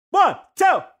1, 2,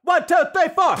 1, 2, 3,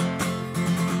 4.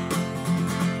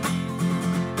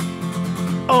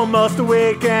 Almost a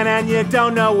weekend and you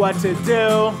don't know what to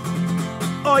do.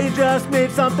 Or you just need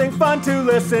something fun to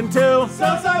listen to.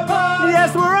 Southside Pod!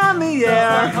 Yes, we're on the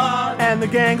air. And the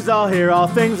gang's all here, all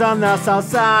things on the South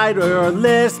Side. We're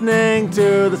listening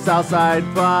to the Southside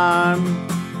Pod.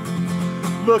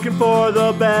 Looking for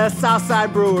the best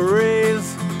Southside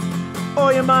breweries.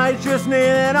 Or you might just need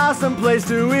an awesome place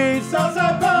to eat.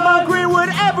 Southside Pod! Mount Greenwood,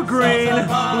 Evergreen,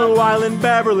 Blue Island,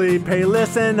 Beverly,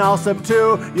 Payless, and Allsup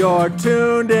too. You're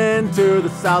tuned into the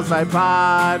Southside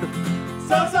Pod.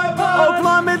 Southside Pod.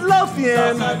 Oakland,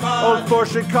 Midlothian, Oak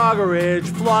Forest, Chicago Ridge,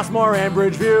 Flossmoor, and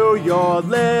Bridgeview. You're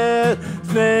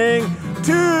listening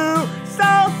to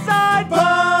Southside Pod.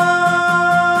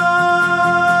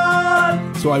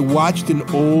 So I watched an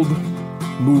old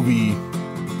movie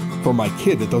for my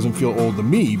kid that doesn't feel old to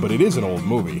me, but it is an old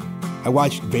movie. I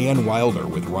watched Van Wilder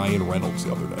with Ryan Reynolds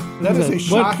the other day. That is a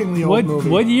shockingly old movie.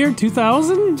 What year?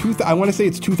 2000? I want to say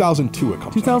it's 2002 it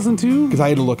comes 2002? Because I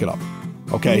had to look it up.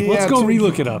 Okay. Let's go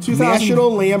relook it up.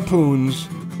 National Lampoon's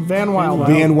Van Wilder.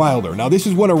 Van Wilder. Now, this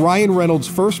is one of Ryan Reynolds'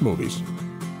 first movies.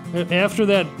 After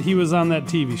that, he was on that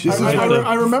TV show.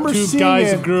 I remember two seeing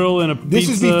guys, it. a girl, and a This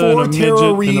is pizza, before and a Tara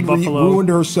midget, Reid and a buffalo. ruined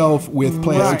herself with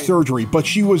plastic Right. surgery, but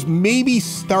she was maybe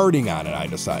starting on it, I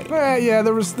decided. Yeah,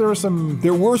 there were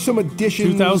some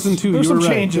additions. 2002, There's you were some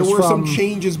right. changes. There were some from-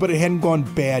 changes, but it hadn't gone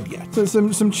bad yet. So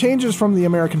some changes from the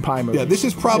American Pie movie. Yeah, this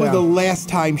is probably the last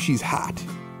time she's hot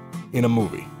in a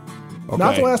movie. Okay.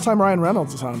 Not the last time Ryan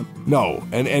Reynolds is on him. No,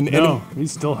 and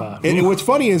he's still hot. And what's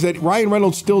funny is that Ryan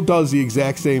Reynolds still does the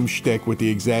exact same shtick with the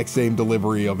exact same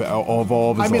delivery of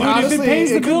all of his. I mean, lines. honestly, if it pays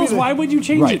the could be bills, why would you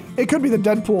change it? It could be the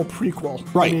Deadpool prequel.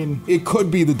 Right. I mean, it could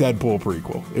be the Deadpool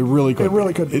prequel. It really could. It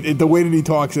really could be. The way that he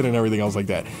talks it and everything else like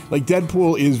that. Like,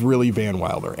 Deadpool is really Van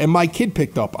Wilder. And my kid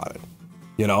picked up on it.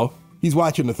 You know? He's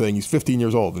watching the thing. He's 15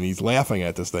 years old, and he's laughing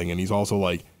at this thing. And he's also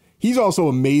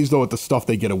amazed, though, at the stuff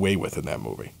they get away with in that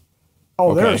movie.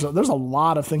 oh, Okay. there's a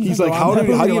lot of things. He's that like, go on in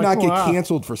that how do movie. you not get wow.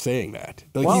 canceled for saying that?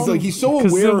 Like, Well, he's so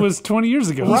Because aware. it was 20 years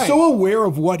ago. He's so aware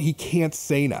of what he can't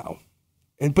say now.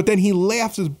 But then he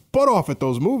laughs his butt off at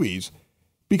those movies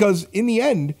because in the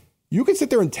end, you can sit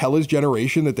there and tell his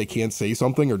generation that they can't say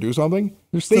something or do something.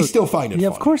 They still find it Yeah,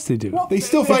 funny. of course they do. Well, They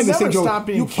still it's find the never same joke. stopped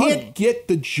being You funny. can't get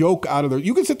the joke out of there.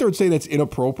 You can sit there and say that's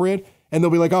inappropriate, and they'll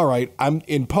be like, all right, I'm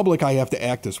in public, I have to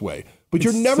act this way. But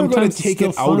you're never going Sometimes to take it's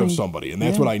it still out of funny. somebody, and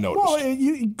that's what I noticed. Well,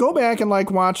 you go back and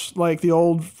watch the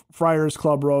old Friars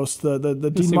Club roast, the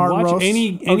Dean Say, Martin watch roast.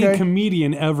 any okay?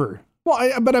 comedian ever.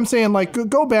 Well, but I'm saying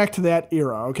go back to that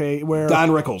era, okay, where Don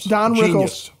Rickles.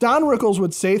 Genius. Don Rickles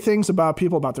would say things about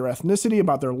people, about their ethnicity,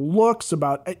 about their looks,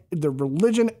 about their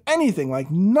religion, anything. Like,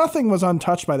 nothing was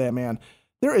untouched by that man.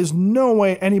 There is no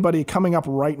way anybody coming up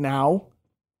right now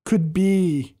could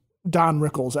be Don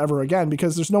Rickles ever again,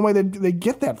 because there's no way they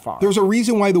get that far. There's a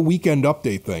reason why the Weekend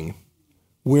Update thing,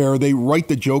 where they write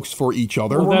the jokes for each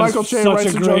other, Where That's Michael Che such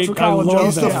writes a the jokes for great- I Colin love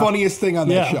Jost. is the that. funniest thing on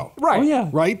that show. Right. Oh, yeah.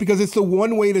 Right? Because it's the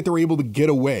one way that they're able to get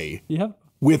away Yep.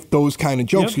 with those kind of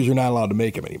jokes Yep. because you're not allowed to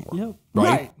make them anymore. Yep.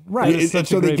 Right? Right. And It's such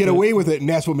so a they great get bit. away with it, and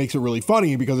that's what makes it really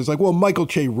funny because it's like, well, Michael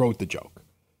Che wrote the joke.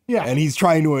 Yeah. And he's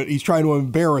trying to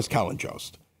embarrass Colin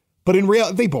Jost. But in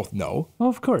reality, they both know. Well,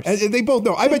 of course. And they both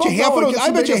know. I bet you both half know of it those. gets I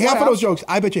the bet you biggest half of those laughs. jokes.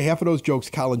 I bet you half of those jokes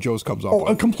Colin Jost comes up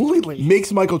with completely.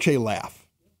 makes Michael Che laugh.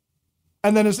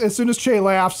 And then as soon as Che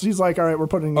laughs, he's like, all right, we're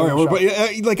putting it All in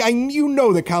right, the show. you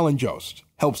know that Colin Jost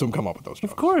helps him come up with those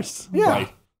jokes. Of course. Yeah.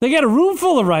 Right. They got a room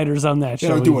full of writers on that show.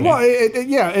 they're doing Well,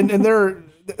 and they're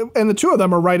and the two of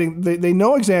them are writing. They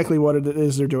know exactly what it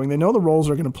is they're doing. They know the roles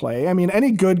they're going to play. I mean,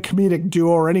 any good comedic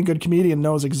duo or any good comedian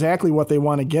knows exactly what they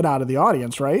want to get out of the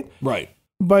audience, right? Right.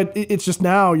 But it's just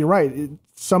now, you're right.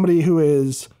 Somebody who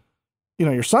is,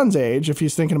 your son's age, if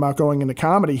he's thinking about going into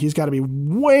comedy, he's got to be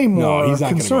way more No, he's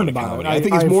not going to go concerned into about comedy. it.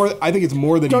 I think it's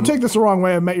more than. Don't take this the wrong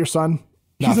way. I met your son.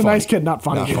 Not He's a funny. nice kid, not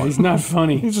funny. Not funny. He's not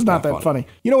funny. He's just not that funny.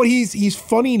 You know what? He's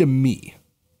funny to me.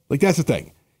 Like, that's the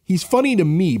thing. He's funny to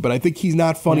me, but I think he's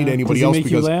not funny to anybody Does he else make you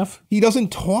because laugh? he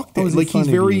doesn't talk to Or is he like funny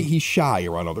to you? he's shy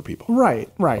around other people. Right.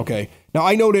 Okay. Now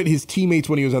I know that his teammates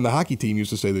when he was on the hockey team used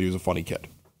to say that he was a funny kid.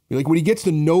 Like when he gets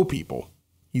to know people,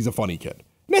 he's a funny kid.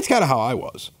 And that's kind of how I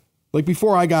was. Like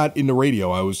before I got into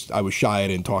radio, I was shy. I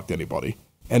didn't talk to anybody.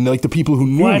 And like the people who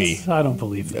knew What? me, I don't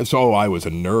believe that. so I was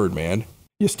a nerd, man.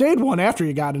 You stayed one after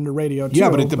you got into radio, too.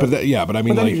 Yeah, but I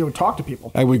mean, then like, you would talk to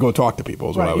people. I would go talk to people.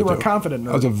 Is what Right, I would you were do. a confident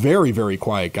nerd. I was a very, very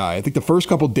quiet guy. I think the first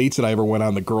couple dates that I ever went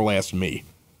on, the girl asked me.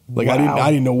 Like Wow. I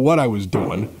didn't know what I was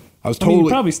doing. I was I mean, totally. you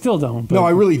probably still don't. But no,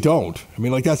 I really don't. I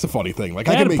mean, like that's the funny thing. Like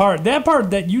that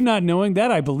part that you not knowing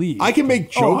that I believe. I can make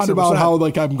jokes 100%. about how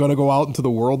like I'm gonna go out into the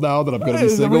world now that I'm gonna be The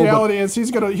single. reality is he's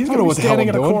gonna be standing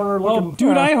in a corner looking.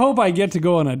 Dude, I hope I get to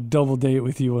go on a double date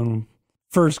with you when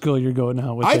first girl you're going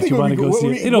out with. I that think you it would want to be go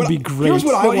good. see it. It'll be great. Here's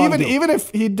what I well, want to do. even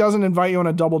if he doesn't invite you on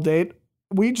a double date,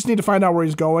 we just need to find out where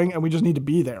he's going, and we just need to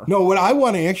be there. No, what I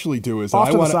want to actually do is Off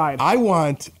to the what side. I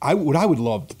would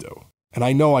love to do, and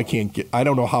I know I can't get. I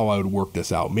don't know how I would work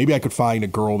this out. Maybe I could find a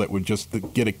girl that would just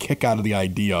get a kick out of the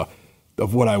idea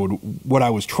of what I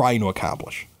was trying to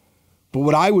accomplish. But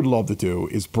what I would love to do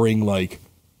is bring like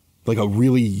a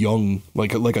really young,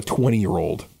 like a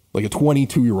 20-year-old, like a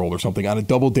 22-year-old or something on a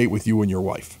double date with you and your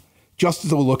wife. Just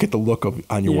to look at the look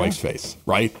on your wife's face,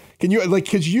 right? Can you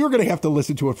because you're gonna have to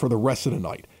listen to it for the rest of the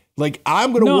night. Like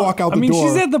I'm gonna walk out the door.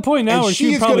 She's at the point now and where she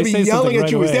she'd is gonna probably be say yelling something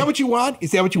at you. right Is that away. what you want?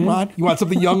 Is that what you want? You want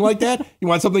something young like that? You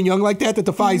want something young like that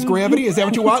defies gravity? Is that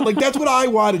what you want? Like that's what I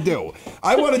want to do.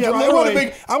 I want to.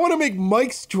 I want to make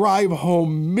Mike's drive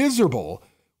home miserable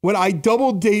when I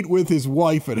double date with his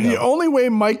wife and him. The only way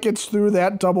Mike gets through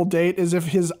that double date is if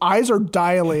his eyes are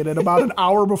dilated about an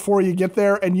hour before you get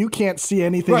there and you can't see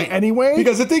anything anyway.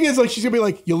 Because the thing is, like, she's gonna be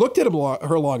like, "You looked at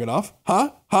her long enough,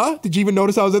 huh? Huh? Did you even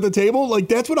notice I was at the table?" Like,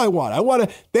 that's what I want.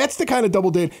 That's the kind of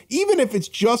double date. Even if it's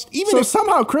just, if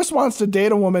somehow Chris wants to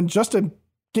date a woman just to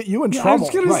get you in I trouble.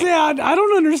 was gonna say I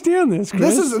don't understand this,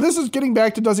 Chris. This is getting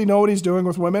back to does he know what he's doing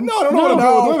with women? No, I don't know what I'm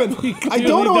doing with women. I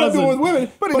don't know what I'm doing with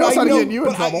women. But he knows how to get you in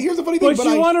but trouble. Here's the funny thing. But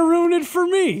you want to ruin it for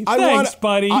me. Thanks,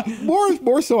 buddy.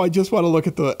 More so, I just want to look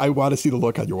at I want to see the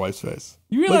look on your wife's face.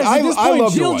 You realize Like, at this I point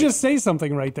love your she'll wife. just say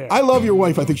something right there. I love your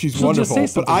wife. I think she's She'll just wonderful. say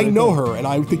But something I right know there. her, and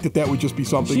I think that would just be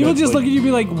something. She'll that's just like, look at you and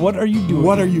be like, "What are you doing?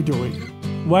 What are you doing?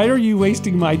 Why are you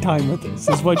wasting my time with this?"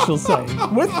 Is what she'll say.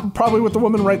 Probably with the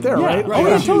woman right there, right? Oh,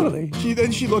 yeah, totally.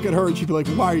 Then she'd look at her and she'd be like,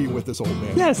 "Why are you with this old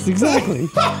man?" Yes, exactly.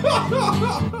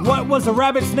 What was the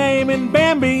rabbit's name in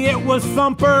Bambi? It was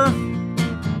Thumper.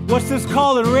 What's this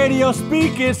called in radio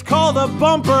speak? It's called a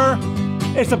bumper.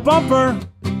 It's a bumper.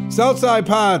 Southside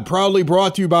Pod, proudly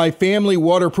brought to you by Family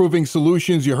Waterproofing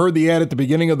Solutions. You heard the ad at the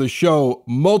beginning of the show.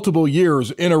 Multiple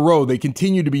years in a row, they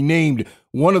continue to be named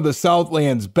one of the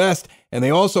Southland's best, and they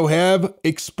also have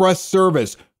express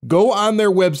service. Go on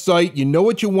their website. You know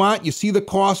what you want. You see the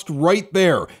cost right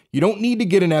there. You don't need to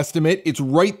get an estimate. It's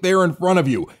right there in front of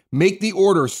you. Make the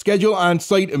order. Schedule on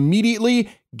site immediately.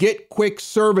 Get quick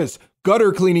service.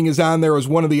 Gutter cleaning is on there as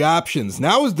one of the options.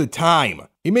 Now is the time.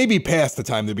 It may be past the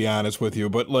time, to be honest with you,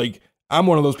 but like, I'm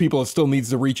one of those people that still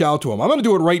needs to reach out to him. I'm going to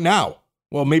do it right now.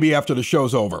 Well, maybe after the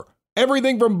show's over.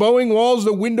 Everything from bowing walls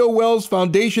to window wells,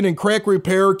 foundation and crack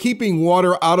repair, keeping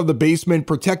water out of the basement,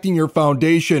 protecting your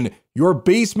foundation. Your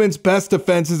basement's best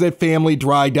defense is at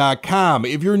familydry.com.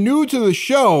 If you're new to the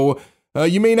show,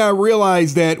 you may not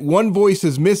realize that one voice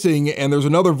is missing and there's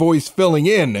another voice filling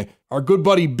in. Our good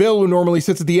buddy Bill, who normally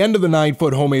sits at the end of the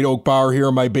 9-foot homemade oak bar here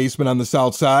in my basement on the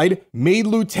south side, made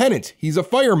lieutenant. He's a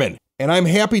fireman. And I'm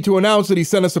happy to announce that he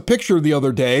sent us a picture the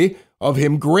other day of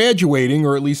him graduating,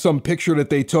 or at least some picture that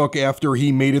they took after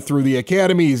he made it through the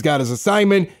academy. He's got his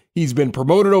assignment. He's been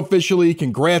promoted officially.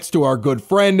 Congrats to our good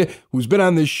friend who's been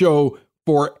on this show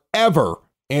forever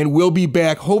and will be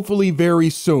back hopefully very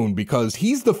soon because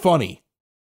he's the funny.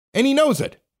 And he knows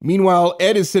it. Meanwhile,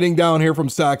 Ed is sitting down here from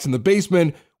Socks in the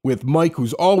Basement with Mike,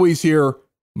 who's always here.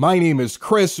 My name is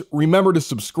Chris. Remember to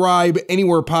subscribe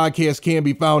anywhere podcasts can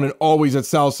be found and always at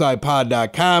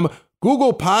southsidepod.com.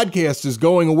 Google Podcasts is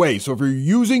going away. So if you're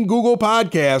using Google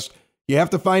Podcasts, you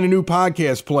have to find a new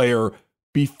podcast player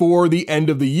before the end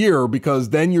of the year because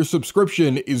then your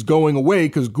subscription is going away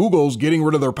because Google's getting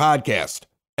rid of their podcast.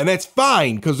 And that's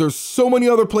fine because there's so many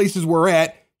other places we're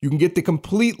at. You can get the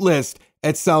complete list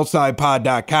at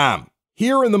southsidepod.com.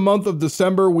 Here in the month of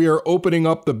December, we are opening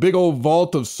up the big old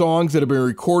vault of songs that have been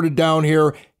recorded down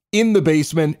here in the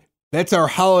basement. That's our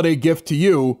holiday gift to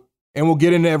you, and we'll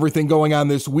get into everything going on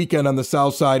this weekend on the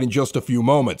south side in just a few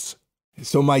moments.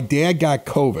 So my dad got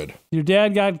COVID. Your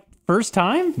dad got first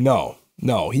time? No,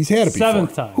 he's had it before.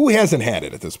 Seventh time. Who hasn't had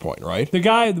it at this point, right? The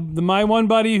guy, my one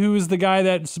buddy who's the guy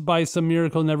that by some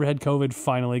miracle never had COVID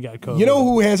finally got COVID. You know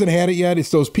who hasn't had it yet?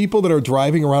 It's those people that are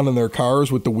driving around in their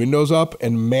cars with the windows up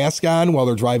and mask on while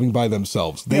they're driving by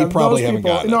themselves. They probably haven't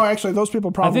gotten it. No, actually, those people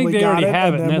probably I think they got already it,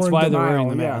 have it, then and that's we're in why they're wearing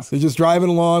denial, the yeah. mask. They're just driving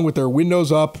along with their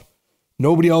windows up,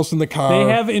 nobody else in the car.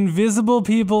 They have invisible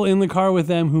people in the car with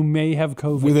them who may have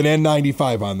COVID. With an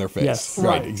N95 on their face. Yes.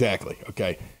 Right, exactly.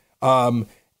 Okay.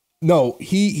 No,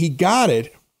 he got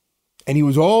it, and he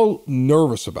was all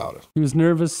nervous about it He was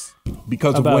nervous.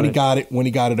 because of About when it. he got it. When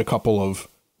he got it, a couple of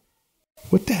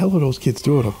what the hell are those kids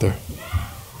doing up there?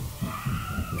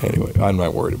 Anyway, I'm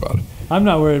not worried about it. I'm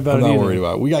not worried about it I'm either. not worried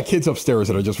about it. We got kids upstairs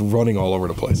that are just running all over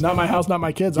the place. Not my house, not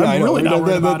my kids. Yeah, I I'm know. really not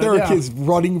worried about There it. are kids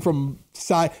running from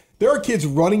side. There are kids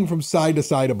running from side to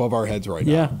side above our heads right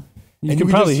now. Yeah. You And can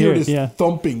you probably just hear this it. Yeah.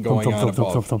 thumping going on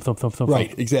above.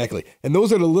 Right, exactly. And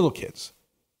those are the little kids.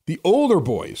 The older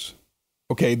boys,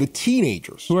 okay, the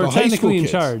teenagers, Who are the high school technically in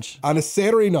kids, charge. on a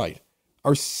Saturday night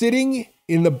are sitting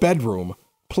in the bedroom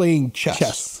playing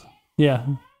chess. Yeah.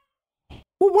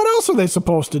 Well, what else are they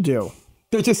supposed to do?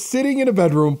 They're just sitting in a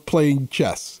bedroom playing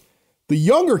chess. The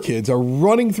younger kids are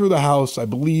running through the house. I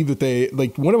believe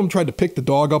that one of them tried to pick the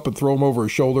dog up and throw him over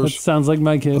his That shoulders. sounds like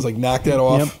my kid. I was like, knock that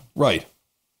off. Yep. Right.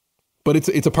 But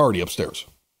it's a party upstairs.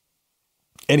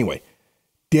 Anyway,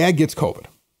 Dad gets COVID.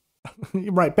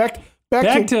 Right. Back to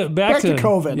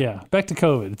COVID. Yeah, back to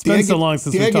COVID. It's been so long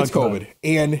since we Dad talked gets COVID, about it.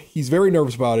 and he's very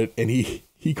nervous about it. And he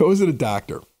goes to the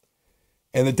doctor,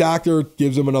 and the doctor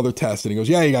gives him another test, and he goes,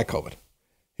 "Yeah, you got COVID."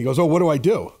 He goes, "Oh, what do I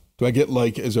do? Do I get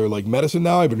is there medicine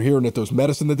now? I've been hearing that there's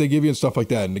medicine that they give you and stuff like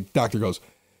that." And the doctor goes,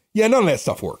 "Yeah, none of that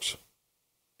stuff works."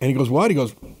 And he goes, "What?" He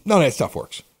goes, "None of that stuff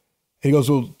works." And he goes,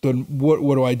 "Well, then what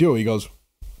do I do?" He goes,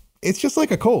 "It's just like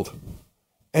a cold."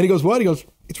 And he goes, "What?" He goes,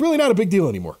 "It's really not a big deal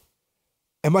anymore."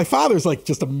 And my father's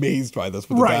just amazed by this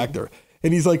with the doctor.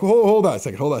 And he's like, hold on a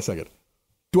second.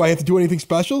 Do I have to do anything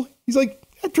special? He's like,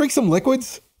 yeah, drink some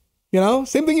liquids.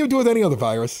 Same thing you would do with any other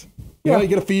virus. You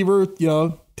get a fever,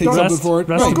 take something for it.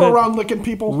 Don't go around licking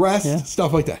people. Rest,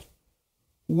 stuff like that.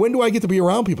 When do I get to be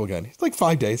around people again? He's like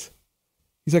 5 days.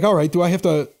 He's like, all right, don't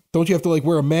you have to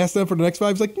wear a mask then for the next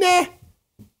 5? He's like, nah.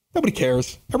 Nobody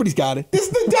cares. Everybody's got it. This is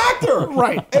the doctor.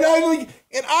 Right.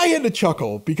 And I had to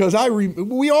chuckle because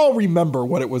we all remember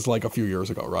what it was like a few years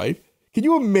ago, right? Can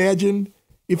you imagine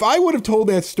if I would have told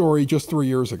that story just 3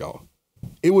 years ago?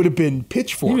 It would have been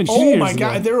pitchforks. Even Oh my years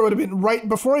God. ago. There would have been right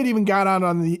before it even got out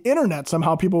on the internet.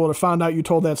 Somehow people would have found out you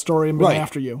told that story and been Right.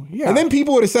 after you. Yeah. And then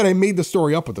people would have said I made the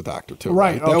story up with the doctor too.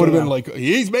 Right, That okay, would have been yeah. like,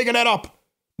 he's making that up.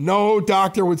 No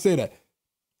doctor would say that.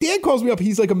 Dad calls me up.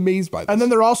 He's amazed by this. And then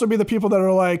there'll also be the people that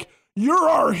are like, "You're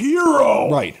our hero."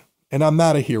 Right. And I'm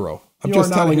not a hero. I'm You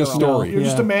just are not telling a hero. story. You're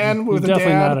just a man with a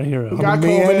definitely dad not a hero. who got I'm a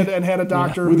man COVID and had a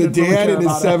doctor with who a didn't really dad care in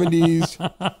his about it.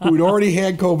 70s who had already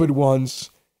had COVID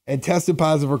once and tested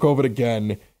positive for COVID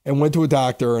again and went to a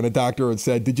doctor, and a doctor had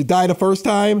said, "Did you die the first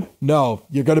time? No,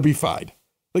 you're going to be fine."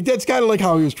 That's kind of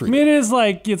how he was I treated. mean, it's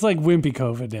like wimpy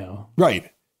COVID now. Right.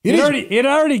 It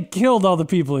already killed all the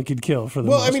people it could kill for the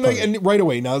Well, most I mean, part. and right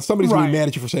away now, somebody's going to be Right. mad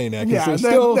at you for saying that. 'Cause Yeah,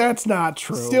 there's that's not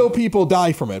true. still people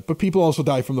die from it, but people also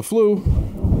die from the flu.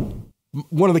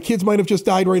 One of the kids might have just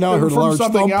died right now. I heard a From large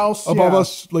something thump else, above yeah.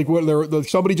 us.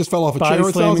 Somebody just fell off a Body chair,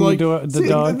 it sounds slamming like. the See,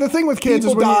 dog. the thing with kids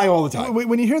People is when die you, all the time.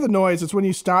 When you hear the noise, it's when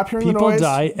you stop hearing People the noise.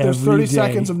 die There's every 30 day.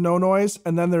 seconds of no noise,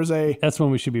 and then there's a, That's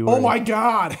when we should be worried. "Oh my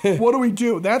God, what do we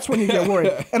do?" That's when you get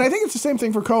worried. And I think it's the same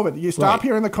thing for COVID. You stop Right.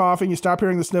 hearing the coughing, you stop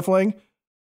hearing the sniffling.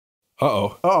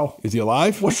 Uh-oh. Oh, Is he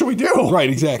alive? what should we do? Right,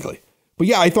 exactly. But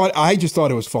yeah, I just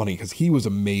thought it was funny because he was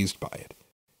amazed by it.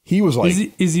 He was like,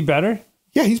 Is he better?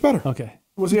 yeah, he's better. Okay.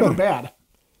 Was he ever bad?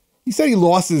 He said he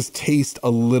lost his taste a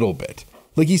little bit.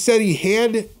 Like he said he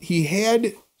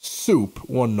had soup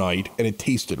one night and it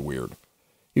tasted weird.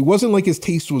 It wasn't like his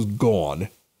taste was gone.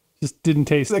 Just didn't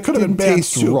taste. That could have been Didn't bad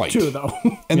taste soup right. too, though.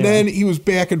 And Yeah. then he was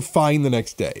back and fine the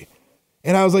next day.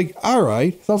 And I was like, all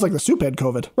right. Sounds like the soup had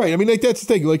COVID. Right. I mean, that's the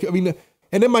thing.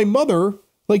 And then my mother,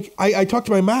 I talked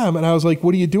to my mom and I was like,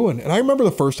 what are you doing? And I remember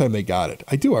the first time they got it.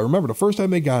 I do. I remember the first time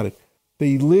they got it.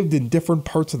 They lived in different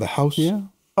parts of the house. Yeah.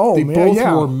 Oh, They man, both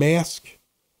yeah. wore masks.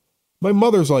 My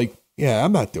mother's like, yeah,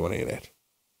 I'm not doing any of that.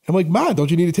 I'm like, Ma, don't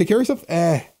you need to take care of yourself?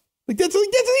 That's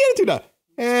the attitude now.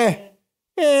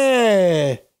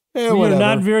 We are whatever.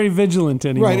 not very vigilant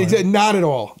anymore. Right, exactly. Not at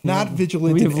all. Not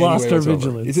vigilant. We in have any lost way our whatsoever.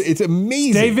 vigilance. It's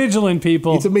amazing. Stay vigilant,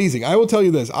 people. It's amazing. I will tell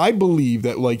you this. I believe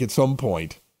that at some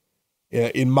point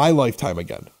in my lifetime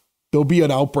again, there'll be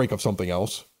an outbreak of something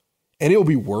else and it'll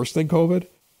be worse than COVID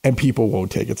and people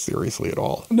won't take it seriously at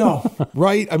all. No.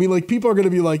 Right? I mean, people are going to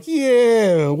be like,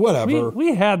 yeah, whatever.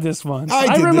 we had this once. I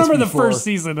did I this remember the before. first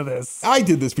season of this. I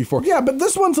did this before. Yeah, but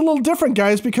this one's a little different,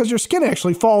 guys, because your skin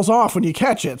actually falls off when you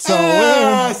catch it. So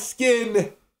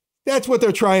Skin. That's what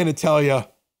they're trying to tell you.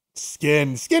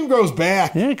 Skin. Skin grows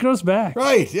back. Yeah, it grows back.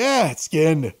 Right. Yeah.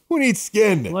 Skin. Who needs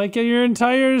skin? Like your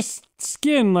entire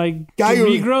skin, Guy who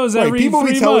regrows right, every people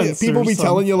 3 be telling months. people or be something.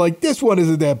 telling you this one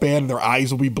isn't that bad and their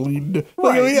eyes will be bleeding.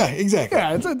 Right. Yeah, exactly.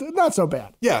 yeah, it's not so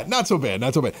bad. Yeah, not so bad,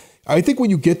 not so bad. I think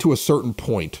when you get to a certain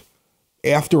point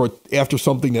after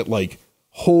something that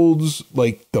holds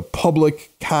the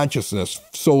public consciousness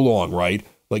so long, right?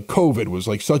 Like COVID was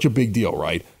such a big deal,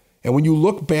 right? And when you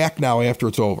look back now after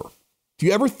it's over, do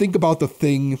you ever think about the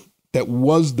thing that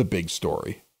was the big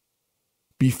story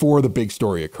before the big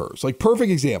story occurs? Like,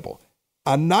 perfect example.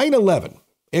 On 9/11,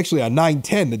 actually on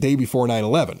 9/10, the day before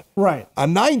 9/11. Right.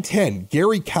 On 9/10,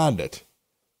 Gary Condit,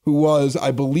 who was, I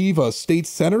believe, a state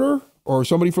senator or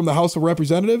somebody from the House of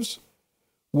Representatives,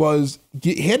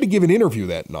 had to give an interview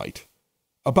that night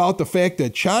about the fact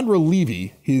that Chandra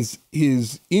Levy, his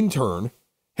intern,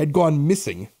 had gone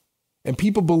missing, and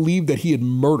people believed that he had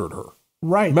murdered her.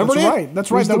 Right. Remember that's that? right.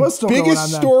 That's right. That was still the going on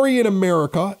biggest then. story in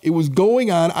America. It was going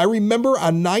on. I remember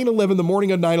on 9/11, the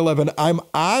morning of 9/11, I'm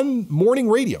on morning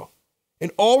radio,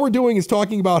 and all we're doing is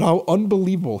talking about how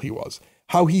unbelievable he was,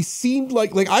 how he seemed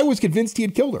like I was convinced he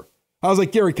had killed her. I was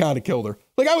like, Gary Condit killed her.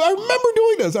 Like, I remember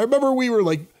doing this. I remember we were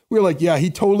like, yeah,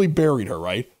 he totally buried her,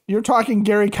 right? You're talking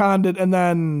Gary Condit, and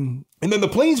then the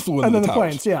planes flew into and then the the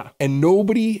towers. planes, yeah. And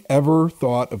nobody ever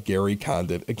thought of Gary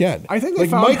Condit again. I think they like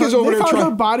found, Mike her, is over they there found her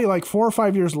trying, body like 4 or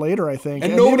 5 years later, I think.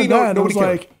 and nobody even then, it was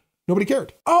cared. like, Nobody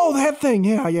cared. oh, that thing,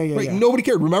 yeah. Right, nobody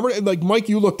cared. Remember, and like Mike,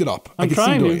 you looked it up. I I'm can see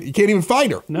trying doing to. it. You can't even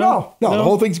find her. No. The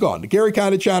whole thing's gone. The Gary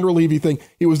Condit, Chandra Levy thing.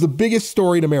 It was the biggest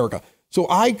story in America. So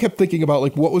I kept thinking about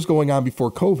like what was going on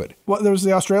before COVID. Well, there was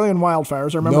the Australian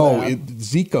wildfires. I remember that.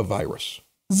 Zika virus.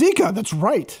 Zika, that's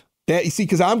right. That you see,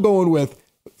 because I'm going with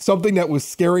something that was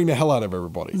scaring the hell out of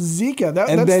everybody. Zika, that's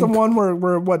then the one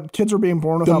where what kids were being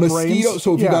born The without mosquito. brains.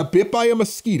 So if you got bit by a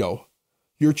mosquito,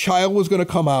 your child was going to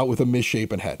come out with a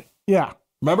misshapen head. Yeah.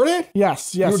 Remember that?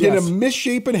 Yes. You were getting a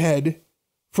misshapen head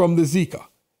from the Zika.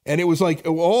 And it was like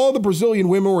all the Brazilian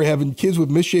women were having kids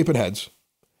with misshapen heads.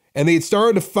 And they had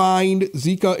started to find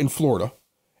Zika in Florida.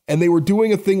 And they were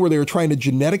doing a thing where they were trying to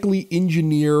genetically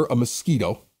engineer a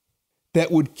mosquito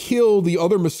that would kill the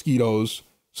other mosquitoes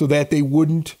so that they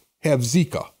wouldn't have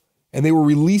Zika. And they were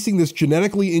releasing this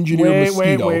genetically engineered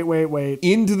mosquito Wait.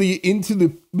 into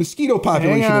the mosquito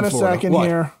population Hang on in Florida. a second What?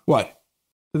 here. What?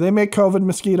 Did they make COVID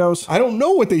mosquitoes? I don't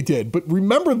know what they did, but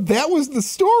remember that was the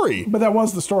story. But that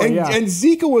was the story, And, yeah. and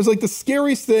Zika was like the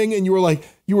scariest thing, and you were like,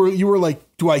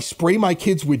 do I spray my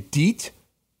kids with DEET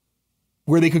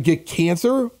where they could get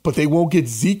cancer, but they won't get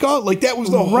Zika? Like that was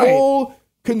the whole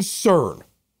concern.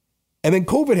 And then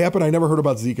COVID happened. I never heard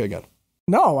about Zika again.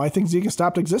 No, I think Zika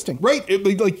stopped existing. Right?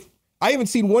 Like I haven't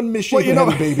seen one misshapen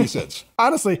headed baby since.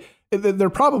 Honestly, there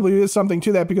probably is something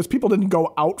to that because people didn't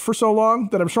go out for so long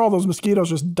that I'm sure all those mosquitoes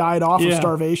just died off of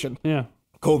starvation. Yeah.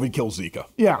 COVID killed Zika.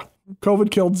 Yeah.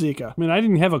 COVID killed Zika. I mean, I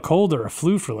didn't have a cold or a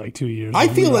flu for like 2 years. I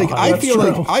feel like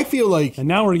And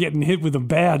now we're getting hit with them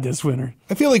bad this winter.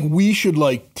 I feel like we should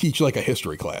like teach like a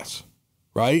history class,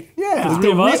 right? Yeah. The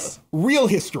three of us? Real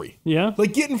history. Yeah.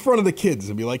 Like get in front of the kids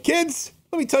and be like, kids,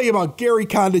 let me tell you about Gary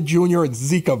Condit Jr. and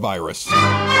Zika virus.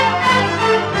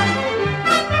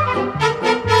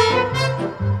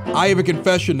 I have a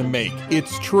confession to make.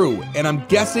 It's true, and I'm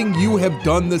guessing you have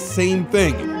done the same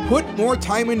thing. Put more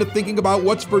time into thinking about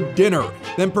what's for dinner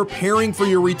than preparing for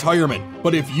your retirement.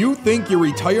 But if you think your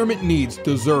retirement needs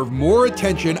deserve more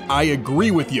attention, I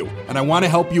agree with you, and I want to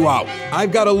help you out.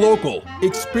 I've got a local,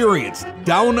 experienced,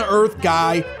 down-to-earth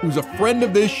guy who's a friend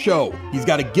of this show. He's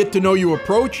got a get-to-know-you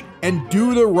approach and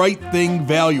do the right thing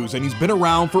values, and he's been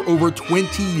around for over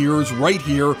 20 years right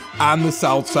here on the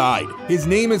South Side. His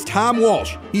name is Tom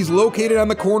Walsh. He's located on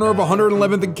the corner of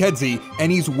 111th and Kedzie,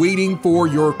 and he's waiting for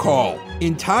your call.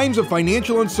 In times of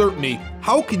financial uncertainty,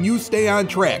 how can you stay on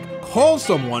track? Call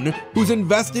someone who's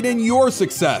invested in your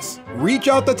success. Reach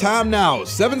out to Tom now,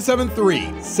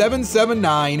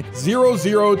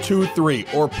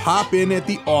 773-779-0023, or pop in at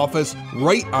the office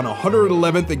right on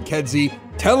 111th and Kedzie.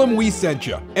 Tell him we sent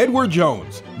you. Edward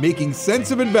Jones, Making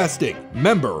Sense of Investing,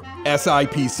 member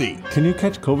SIPC. Can you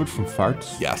catch COVID from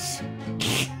farts? Yes.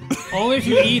 Only if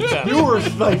you eat them. You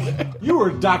were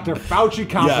Dr. Fauci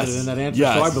confident Yes. in that answer,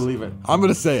 Yes. so I believe it. I'm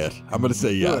going to say it. I'm going to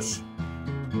say yes.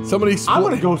 Somebody I'm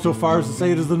going to go so far as to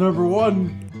say it is the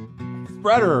 #1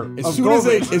 spreader As of soon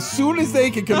COVID. as soon as they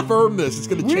can confirm this, it's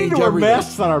going to We need change to wear everything.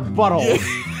 masks on our buttholes.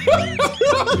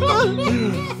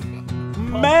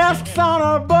 Masks on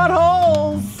our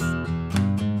buttholes.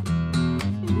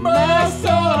 Masks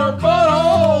on our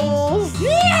buttholes.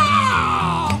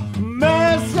 Yeah!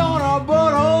 Masks on our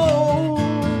buttholes.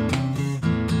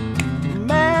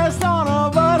 Masks on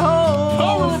our buttholes.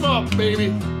 Cover 'em up,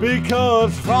 baby.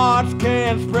 Because farts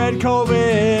can spread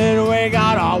COVID, we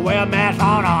gotta wear masks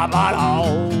on our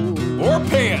buttholes. Or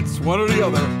pants, one or the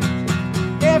other.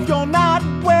 If you're not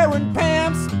wearing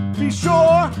pants, be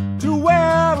sure to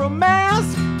wear a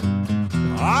mask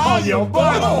On your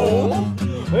butthole.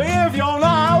 If you're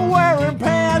not wearing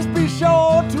pants, be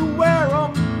sure to wear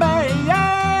a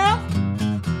mask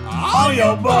On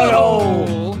your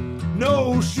butthole.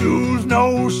 No shoes,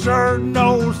 no shirt,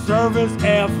 no service,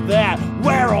 F that.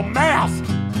 Wear a mask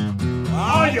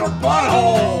on your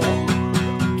butthole.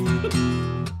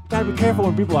 Gotta be careful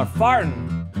when people are farting.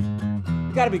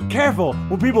 You gotta be careful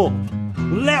when people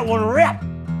let one rip.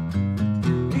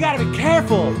 You gotta be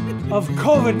careful of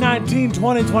COVID-19,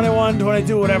 2021,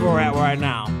 22, whatever we're at right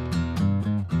now.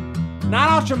 Not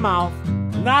out your mouth,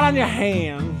 not on your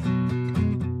hands.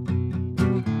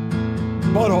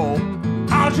 Butthole.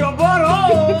 Out your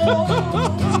butthole.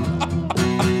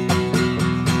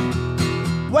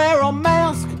 Wear a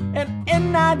mask and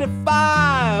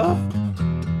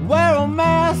N95. Wear a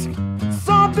mask,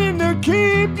 something to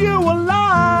keep you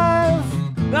alive.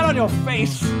 Not on your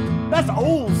face. That's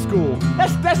old school.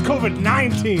 That's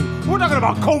COVID-19. We're talking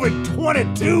about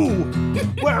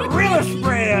COVID-22, where it really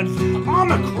spreads.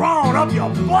 Omicron up your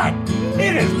butt.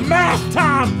 It is mask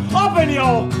time up in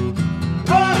your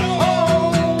butthole.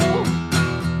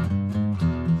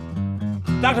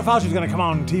 Dr. Fauci's gonna come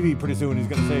on TV pretty soon. He's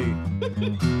gonna say,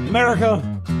 America,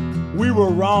 we were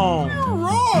wrong. You're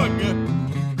wrong.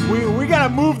 We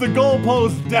gotta move the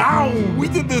goalposts down. We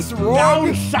did this wrong.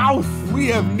 Down south. We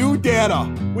have new data.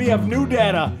 We have new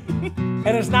data. And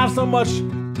it's not so much,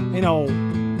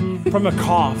 from a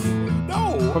cough.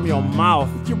 No. From your mouth.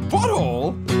 It's your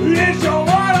butthole. It's your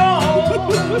butthole.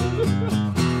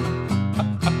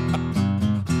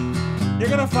 You're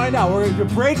gonna find out. We're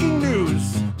breaking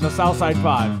news. The Southside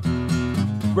Pod.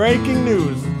 Breaking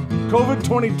news.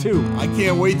 COVID-22. I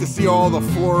can't wait to see all the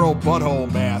floral butthole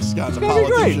masks on the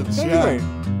politicians. It's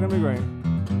gonna be great.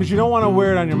 Because you don't want to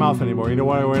wear it on your mouth anymore. You don't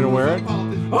want to wear it.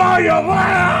 Oh, your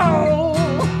butthole!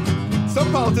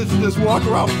 Some politicians just walk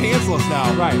around pantsless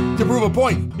now. Right. To prove a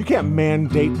point. You can't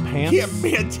mandate pants. You can't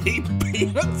mandate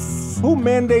pants. Who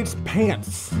mandates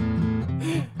pants?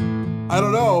 I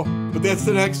don't know, but that's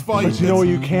the next fight. But you know what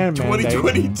you can mandate?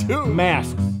 2022.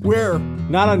 Masks. Where?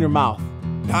 Not on your mouth.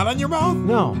 Not on your mouth?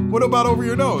 No. What about over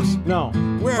your nose? No.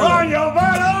 Where? On your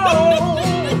butthole!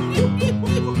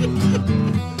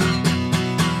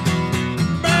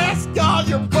 Mask on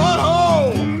your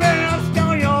butthole! Mask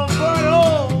on your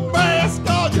butthole! Mask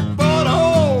on your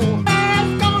butthole!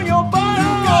 Mask on your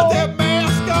butthole! You got that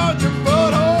mask on your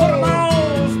butthole! Put 'em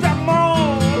on, step 'em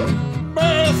on!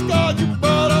 Mask on your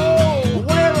butthole!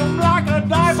 Wear 'em like a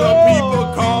diaper! Some people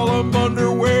call them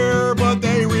underwear, but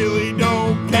they really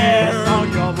don't care. Mask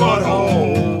on your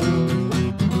butthole!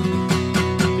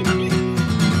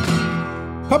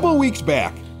 A couple of weeks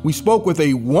back, we spoke with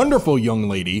a wonderful young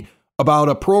lady about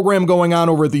a program going on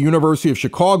over at the University of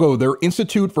Chicago. Their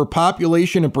Institute for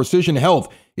Population and Precision Health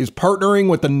is partnering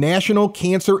with the National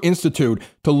Cancer Institute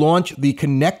to launch the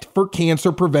Connect for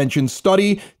Cancer Prevention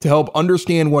study to help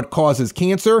understand what causes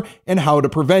cancer and how to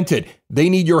prevent it. They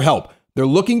need your help. They're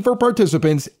looking for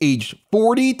participants aged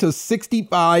 40 to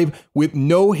 65 with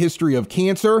no history of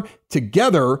cancer.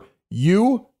 Together,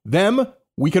 you, them,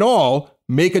 we can all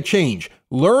make a change.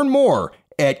 Learn more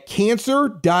at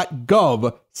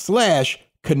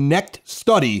cancer.gov/connect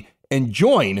study and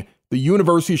join the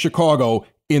University of Chicago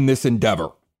in this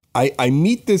endeavor. I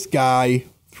meet this guy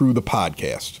through the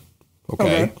podcast.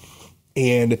 Okay.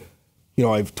 And,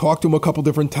 I've talked to him a couple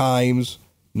different times.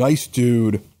 Nice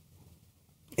dude.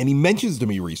 And he mentions to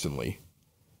me recently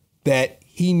that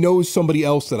he knows somebody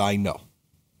else that I know.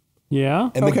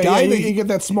 Yeah. And the guy that you get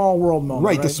that small world moment.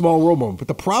 Right, the small world moment. But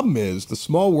the problem is the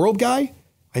small world guy,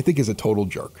 I think, is a total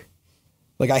jerk.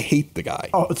 Like, I hate the guy.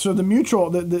 Oh, so the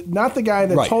mutual, not the guy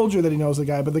that Right. told you that he knows the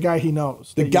guy, but the guy he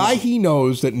knows. The guy he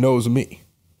knows that knows me,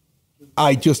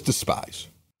 I just despise.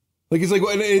 Like, it's like,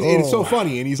 and it's so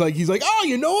funny. And he's like, oh,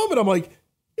 you know him? And I'm like,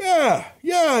 yeah,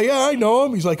 I know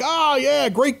him. He's like, oh, yeah,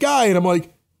 great guy. And I'm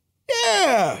like,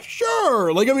 yeah,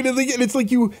 sure. Like, I mean, it's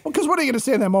like you. Because what are you going to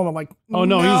say in that moment? Like, Oh,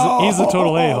 no, he's a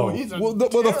total a-hole. Well,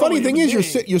 the funny thing is,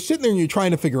 you're sitting there and you're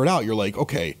trying to figure it out. You're like,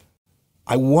 okay,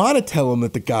 I want to tell him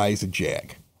that the guy's a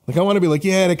jag. Like, I want to be like,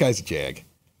 yeah, that guy's a jag.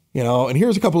 And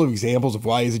here's a couple of examples of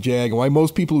why he's a jag and why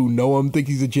most people who know him think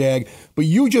he's a jag. But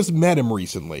you just met him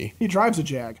recently. He drives a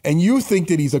Jag. And you think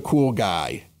that he's a cool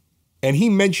guy. And he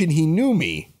mentioned he knew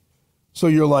me. So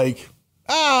you're like,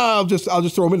 I'll just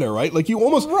throw him in there, right? Like, you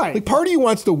almost, right. Like, part of you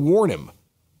wants to warn him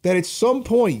that at some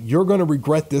point you're going to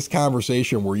regret this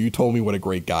conversation where you told me what a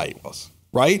great guy he was,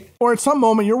 right? Or at some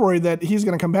moment you're worried that he's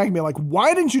going to come back and be like,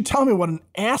 why didn't you tell me what an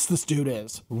ass this dude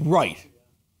is? Right.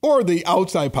 Or the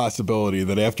outside possibility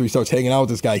that after he starts hanging out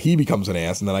with this guy, he becomes an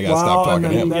ass, and then I got to stop talking to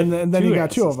him. And then you got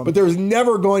two of them. But there's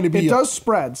never going to be... It does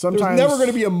spread. Sometimes... There's never going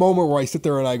to be a moment where I sit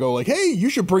there and I go like, hey,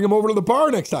 you should bring him over to the bar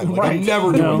next time. Like, Right. I'm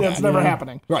never doing that. That's never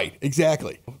happening. Right,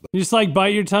 exactly. You just like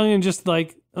bite your tongue and just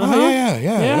like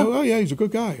Yeah. Oh, yeah, he's a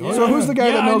good guy. Oh, So who's the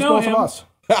guy that knows both him. of us?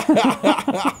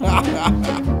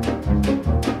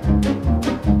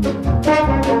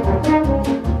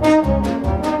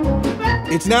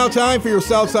 It's now time for your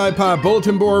Southside Pod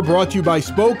Bulletin Board, brought to you by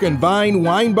Spoke and Vine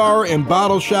Wine Bar and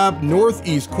Bottle Shop,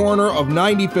 northeast corner of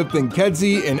 95th and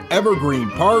Kedzie in Evergreen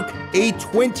Park, a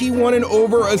 21 and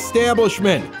over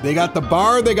establishment. They got the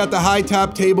bar, they got the high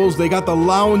top tables, they got the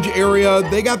lounge area,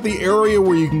 they got the area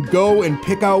where you can go and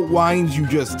pick out wines you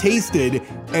just tasted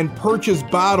and purchase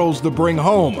bottles to bring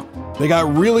home. They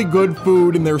got really good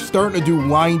food, and they're starting to do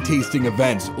wine tasting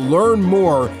events. Learn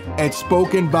more at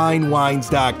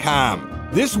spokenvinewines.com.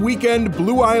 This weekend,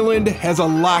 Blue Island has a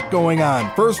lot going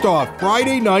on. First off,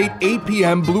 Friday night, 8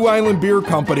 p.m., Blue Island Beer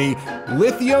Company,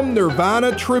 Lithium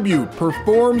Nirvana Tribute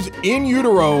performs In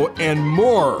Utero and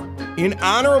more. In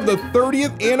honor of the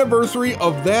 30th anniversary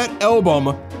of that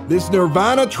album, this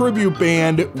Nirvana tribute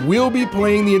band will be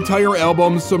playing the entire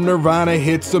album, some Nirvana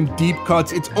hits, some deep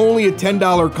cuts. It's only a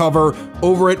 $10 cover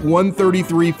over at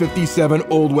 13357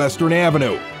 Old Western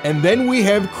Avenue. And then we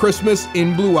have Christmas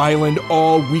in Blue Island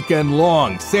all weekend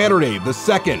long. Saturday, the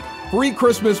 2nd. Free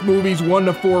Christmas movies 1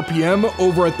 to 4 p.m.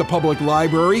 over at the Public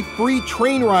Library. Free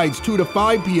train rides 2 to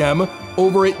 5 p.m.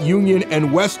 over at Union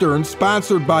and Western,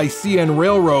 sponsored by CN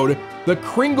Railroad. The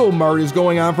Kringle Mart is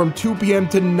going on from 2 p.m.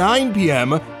 to 9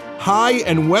 p.m. High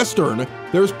and Western,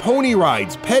 there's pony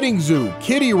rides, petting zoo,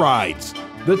 kiddie rides.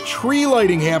 The tree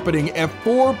lighting happening at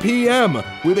 4 p.m.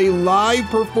 with a live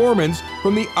performance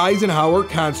from the Eisenhower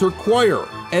Concert Choir.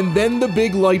 And then the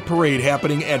big light parade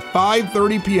happening at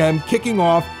 5:30 p.m. kicking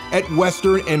off at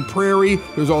Western and Prairie.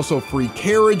 There's also free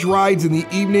carriage rides in the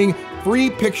evening, free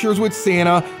pictures with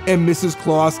Santa and Mrs.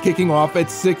 Claus kicking off at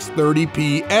 6:30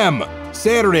 p.m.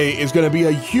 Saturday is going to be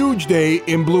a huge day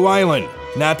in Blue Island.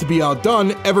 Not to be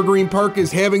outdone, Evergreen Park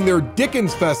is having their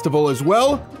Dickens Festival as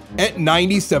well at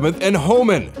 97th and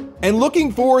Homan. And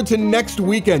looking forward to next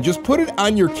weekend, just put it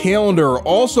on your calendar.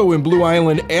 Also in Blue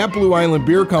Island at Blue Island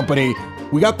Beer Company,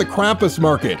 we got the Krampus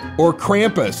Market, or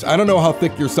Krampus. I don't know how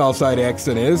thick your Southside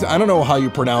accent is. I don't know how you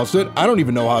pronounce it. I don't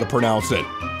even know how to pronounce it.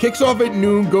 Kicks off at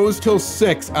noon, goes till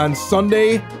 6 on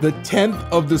Sunday, the 10th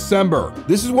of December.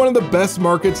 This is one of the best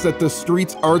markets that the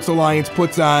Streets Arts Alliance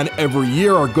puts on every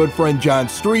year. Our good friend John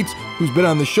Streets, who's been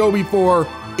on the show before.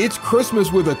 It's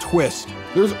Christmas with a twist.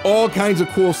 There's all kinds of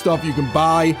cool stuff you can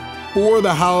buy for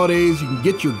the holidays. You can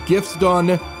get your gifts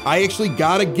done. I actually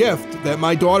got a gift that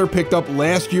my daughter picked up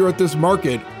last year at this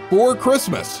market for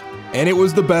Christmas, and it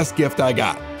was the best gift I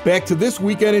got. Back to this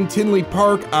weekend in Tinley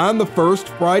Park on the 1st,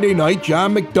 Friday night,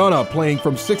 John McDonough playing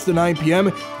from 6 to 9 p.m.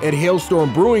 at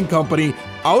Hailstorm Brewing Company.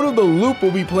 Out of the Loop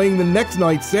will be playing the next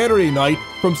night, Saturday night,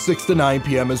 from 6 to 9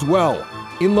 p.m. as well.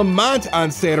 In Lamont on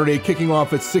Saturday, kicking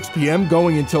off at 6 p.m.,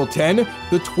 going until 10,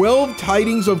 the 12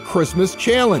 Tidings of Christmas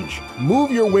Challenge. Move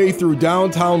your way through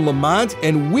downtown Lamont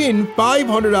and win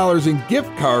 $500 in gift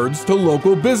cards to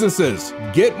local businesses.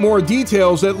 Get more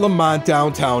details at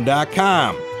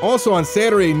lamontdowntown.com. Also on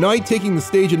Saturday night, taking the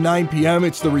stage at 9 p.m.,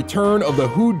 it's the return of the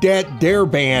Who Dat Dare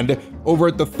Band over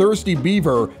at the Thirsty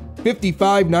Beaver,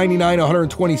 5599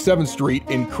 127th Street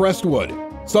in Crestwood.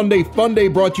 Sunday Fun Day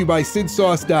brought to you by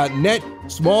SidSauce.net,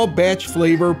 small batch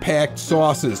flavor packed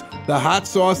sauces. The hot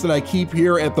sauce that I keep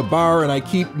here at the bar, and I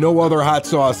keep no other hot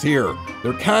sauce here.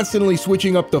 They're constantly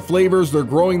switching up the flavors. They're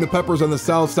growing the peppers on the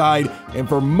south side, and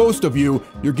for most of you,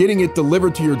 you're getting it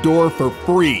delivered to your door for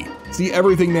free. See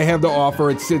everything they have to offer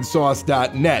at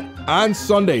SidSauce.net. On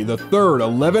Sunday, the 3rd,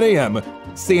 11 a.m.,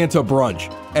 Santa Brunch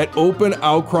at Open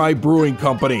Outcry Brewing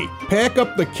Company. Pack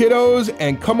up the kiddos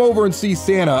and come over and see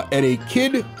Santa at a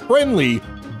kid-friendly,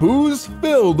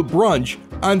 booze-filled brunch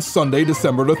on Sunday,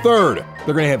 December the 3rd.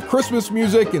 They're going to have Christmas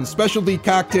music and specialty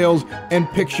cocktails and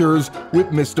pictures with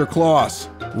Mr. Claus.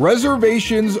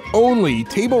 Reservations only.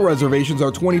 Table reservations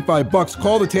are $25.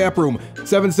 Call the tap room,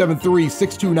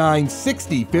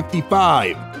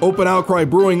 773-629-6055. Open Outcry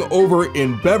Brewing over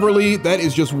in Beverly. That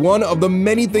is just one of the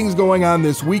many things going on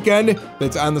this weekend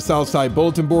that's on the Southside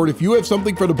Bulletin Board. If you have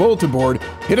something for the bulletin board,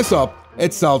 hit us up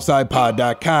at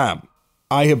southsidepod.com.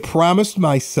 I have promised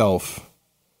myself,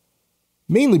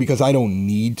 mainly because I don't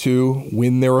need to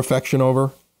win their affection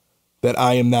over, that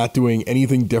I am not doing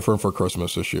anything different for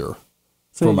Christmas this year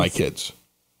for my kids.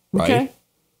 Right? Okay.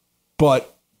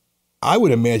 But I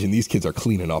would imagine these kids are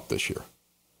cleaning up this year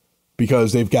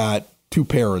because they've got two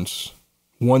parents.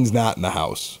 One's not in the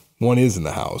house. One is in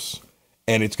the house.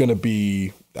 And it's going to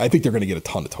be, I think they're going to get a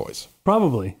ton of toys.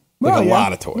 Probably. Like a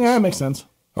lot of toys. Yeah, that makes sense.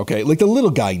 Okay. Like the little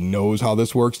guy knows how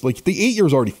this works. Like the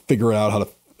 8-year-old's already figured out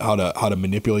how to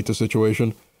manipulate the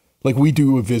situation. Like we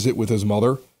do a visit with his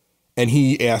mother and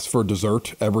he asks for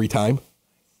dessert every time.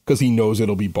 because he knows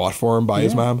it'll be bought for him by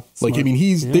his mom. Like, I mean,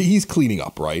 he's cleaning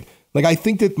up, right? Like, I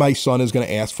think that my son is going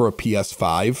to ask for a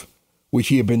PS5, which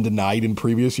he had been denied in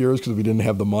previous years because we didn't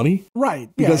have the money. Right.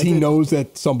 Because he knows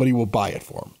that somebody will buy it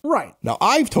for him. Right. Now,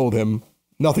 I've told him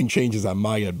nothing changes on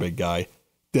my end, big guy.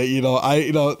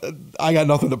 That I got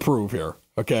nothing to prove here.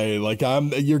 Okay, like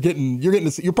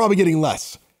you're probably getting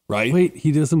less, right? Wait,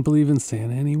 he doesn't believe in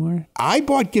Santa anymore? I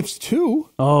bought gifts too.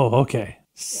 Oh, okay.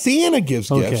 Santa gives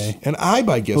gifts, and I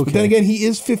buy gifts. But then again, he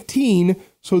is 15,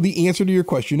 so the answer to your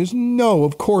question is no,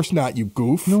 of course not, you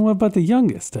goof. No, what about the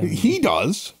youngest? He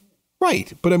does,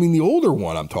 right? But I mean, the older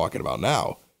one I'm talking about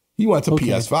now, he wants a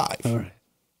PS5. All right.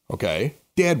 Okay,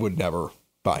 Dad would never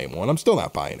buy him one. I'm still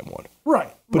not buying him one.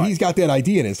 Right. But he's got that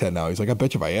idea in his head now. He's like, I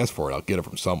bet you if I ask for it, I'll get it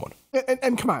from someone.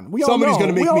 And come on, Somebody's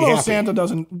going to make me happy. Santa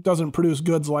doesn't produce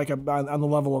goods like on the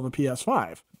level of a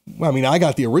PS5. Well, I mean, I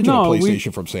got the original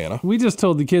PlayStation from Santa. We just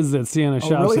told the kids that Santa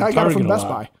shops Really? at I got it Target from a Best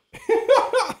lot.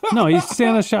 Buy. No,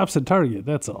 Santa shops at Target.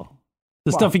 That's all.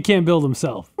 The stuff he can't build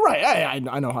himself. Right. I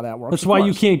know how that works. That's why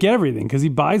you can't get everything, because he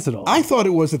buys it all. I thought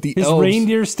it was that the His elves...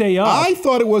 reindeer stay up. I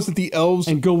thought it was that the elves...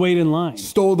 and go wait in line.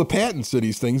 Stole the patents of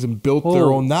these things and built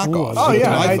their own knockoffs. Oh,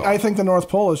 yeah. I I think the North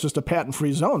Pole is just a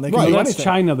patent-free zone. They can Right. do That's anything.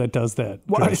 China that does that.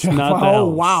 Well, Chris, not the oh,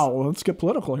 elves. wow. Let's get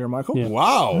political here, Michael. Yeah.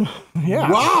 Wow. Yeah.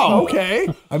 Wow. Okay.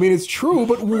 I mean, it's true,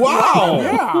 but wow.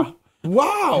 Yeah.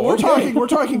 Wow. We're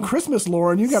talking Christmas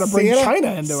lore, and you got to bring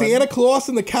China into it. Santa Claus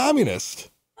and the communist.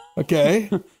 Okay,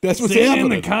 that's what's Santa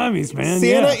happening. and the commies, man.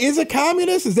 Santa yeah. is a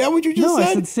communist. Is that what you just No, said?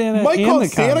 I said Santa Mike and called the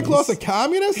Santa commies. Claus a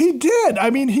communist. He did. I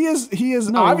mean, he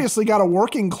is obviously got a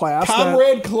working class.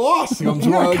 Comrade Claus comes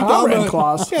right down Comrade the,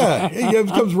 Claus. Yeah, he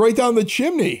comes right down the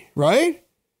chimney, right?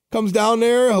 Comes down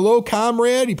there, hello,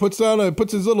 comrade. He puts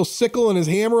his little sickle and his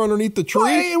hammer underneath the tree.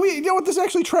 Well, you know what? This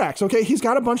actually tracks. Okay, he's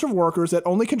got a bunch of workers that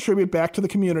only contribute back to the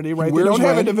community, right? They don't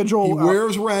have individual. He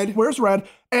wears red. Wears red,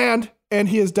 and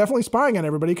he is definitely spying on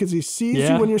everybody because he sees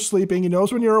you when you're sleeping. He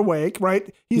knows when you're awake, right?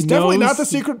 He's definitely not the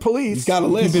secret police. He's got a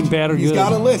list. You've been bad or He's good.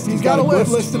 got a list. He's got a good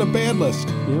list and a bad list.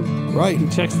 Yep. Right. He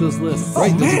checks those lists.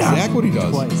 Right. That's man. exactly what he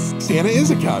does. Twice. Santa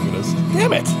is a communist.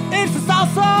 Damn it! It's the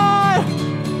South Side!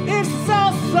 It's the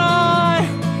South Side!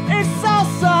 It's the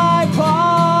South Side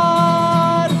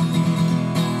Pod!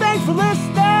 Thanks for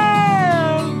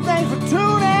listening! Thanks for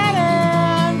tuning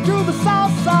in to the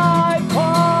South Side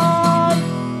Pod!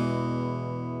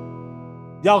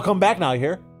 Y'all come back now, you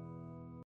hear?